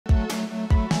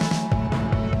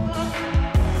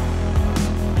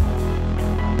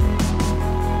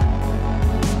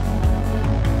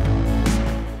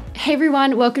Hey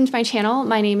everyone, welcome to my channel.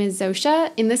 My name is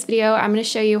Zosia. In this video, I'm going to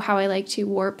show you how I like to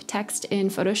warp text in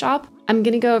Photoshop. I'm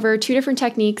going to go over two different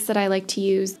techniques that I like to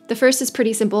use. The first is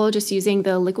pretty simple, just using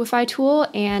the Liquify tool,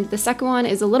 and the second one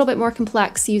is a little bit more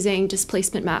complex using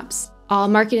displacement maps. I'll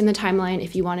mark it in the timeline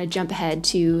if you want to jump ahead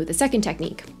to the second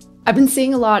technique. I've been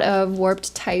seeing a lot of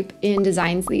warped type in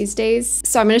designs these days,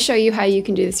 so I'm going to show you how you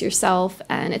can do this yourself,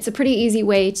 and it's a pretty easy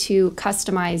way to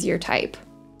customize your type.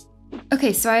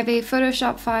 Okay, so I have a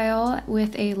Photoshop file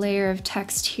with a layer of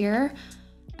text here,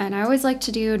 and I always like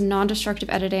to do non-destructive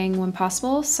editing when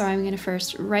possible, so I'm going to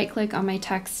first right-click on my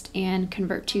text and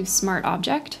convert to Smart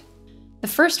Object. The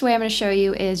first way I'm going to show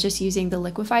you is just using the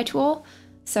Liquify tool,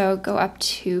 so go up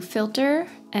to Filter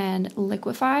and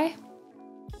Liquify.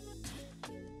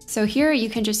 So here you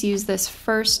can just use this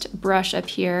first brush up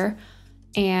here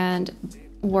and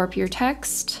warp your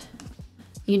text.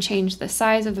 You can change the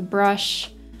size of the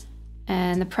brush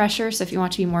and the pressure, so if you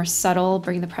want to be more subtle,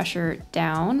 bring the pressure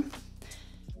down.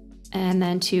 And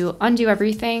then to undo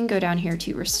everything, go down here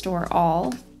to Restore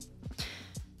All.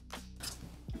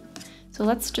 So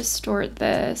let's distort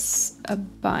this a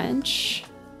bunch.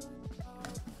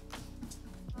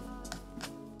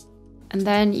 And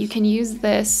then you can use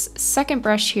this second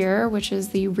brush here, which is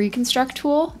the Reconstruct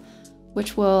tool,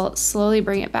 which will slowly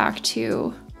bring it back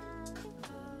to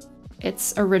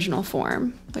its original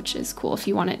form, which is cool if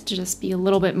you want it to just be a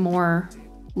little bit more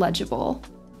legible.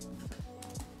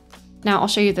 Now I'll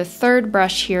show you the third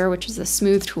brush here, which is the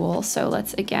Smooth tool. So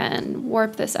let's again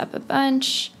warp this up a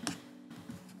bunch.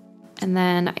 And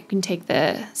then I can take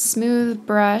the Smooth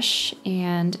brush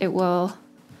and it will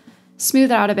smooth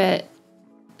it out a bit,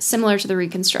 similar to the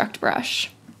Reconstruct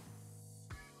brush.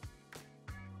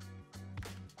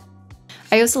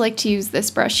 I also like to use this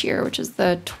brush here, which is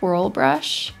the Twirl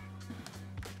brush.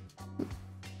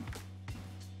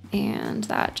 And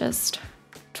that just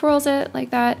twirls it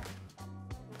like that.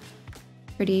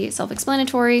 Pretty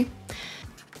self-explanatory.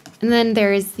 And then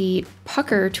there is the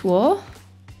Pucker tool,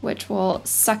 which will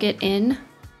suck it in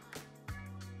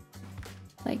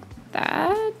like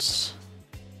that.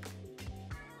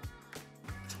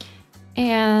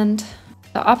 And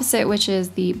the opposite, which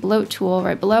is the Bloat tool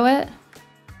right below it,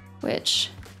 which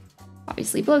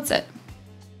obviously bloats it.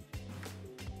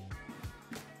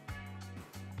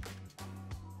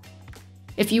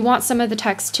 If you want some of the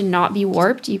text to not be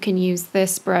warped, you can use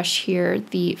this brush here,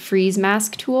 the Freeze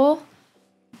Mask tool,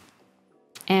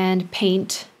 and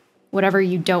paint whatever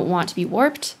you don't want to be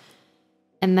warped,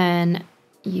 and then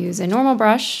use a normal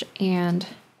brush and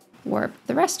warp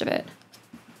the rest of it.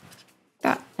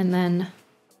 That, and then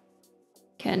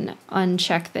can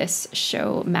uncheck this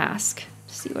Show Mask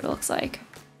to see what it looks like.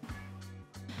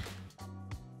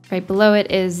 Right below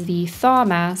it is the Thaw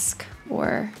Mask,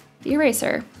 or the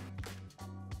eraser.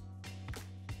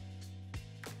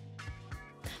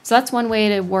 So that's one way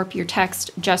to warp your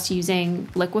text just using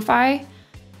Liquify.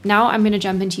 Now I'm going to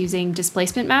jump into using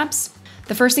displacement maps.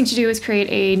 The first thing to do is create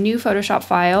a new Photoshop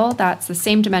file that's the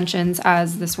same dimensions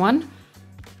as this one.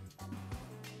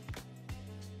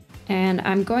 And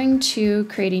I'm going to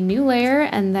create a new layer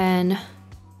and then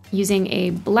using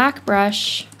a black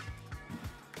brush,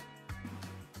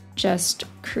 just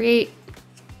create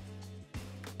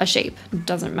a shape. It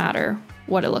doesn't matter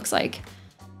what it looks like,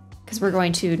 because we're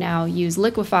going to now use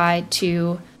Liquify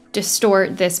to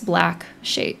distort this black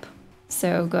shape.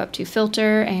 So go up to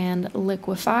Filter and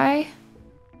Liquify.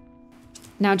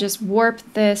 Now just warp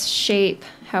this shape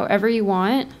however you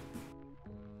want.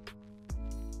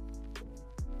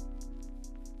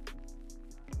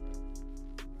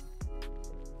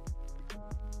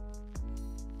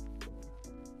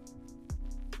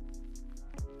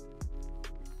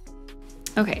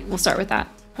 Okay, we'll start with that.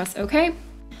 Press OK.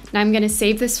 Now I'm going to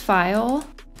save this file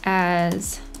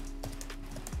as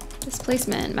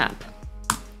Displacement Map.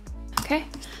 Okay,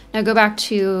 now go back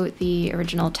to the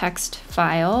original text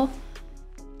file,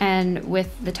 and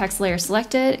with the text layer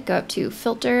selected, go up to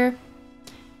Filter,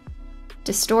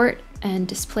 Distort, and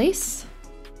Displace.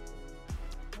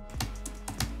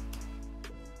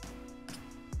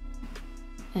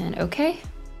 And OK.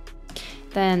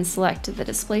 Then select the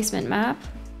displacement map.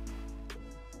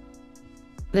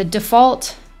 The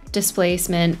default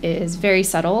displacement is very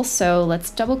subtle, so let's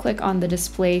double click on the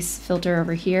displace filter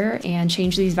over here and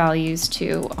change these values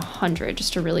to 100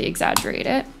 just to really exaggerate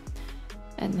it.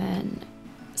 And then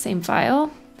same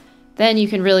file. Then you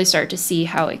can really start to see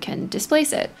how it can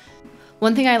displace it.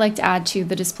 One thing I like to add to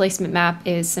the displacement map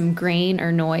is some grain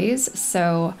or noise.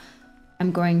 So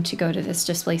I'm going to go to this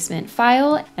displacement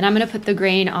file and I'm going to put the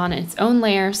grain on its own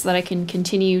layer so that I can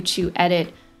continue to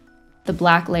edit the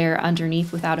black layer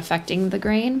underneath without affecting the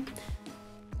grain.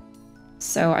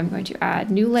 So I'm going to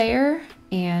add new layer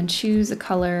and choose a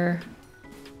color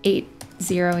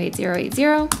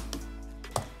 808080.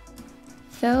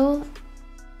 Fill,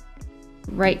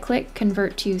 right click,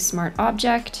 convert to smart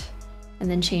object, and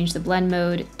then change the blend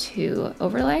mode to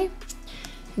overlay.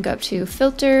 And go up to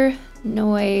filter,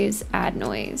 noise, add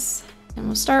noise. And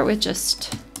we'll start with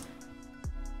just,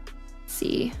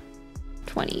 see,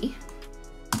 20.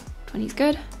 20 is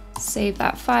good. Save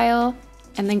that file,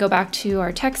 and then go back to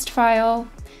our text file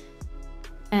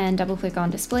and double click on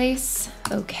displace,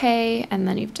 okay, and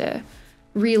then you have to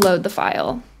reload the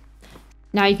file.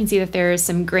 Now you can see that there is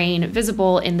some grain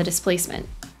visible in the displacement.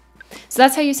 So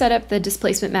that's how you set up the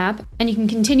displacement map, and you can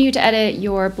continue to edit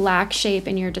your black shape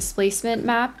in your displacement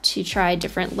map to try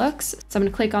different looks. So I'm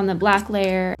gonna click on the black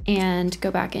layer and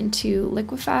go back into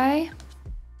Liquify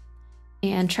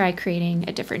and try creating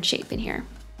a different shape in here.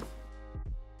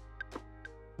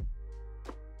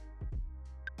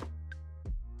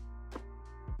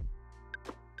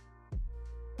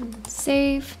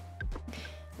 Save,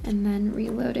 and then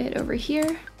reload it over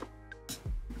here.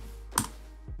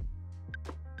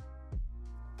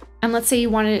 And let's say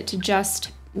you wanted it to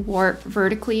just warp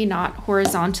vertically, not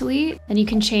horizontally, then you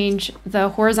can change the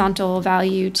horizontal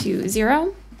value to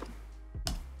 0,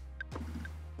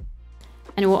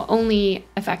 and it will only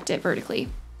affect it vertically.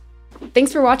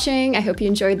 Thanks for watching. I hope you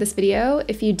enjoyed this video.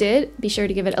 If you did, be sure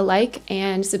to give it a like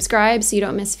and subscribe so you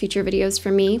don't miss future videos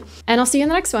from me. And I'll see you in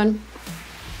the next one.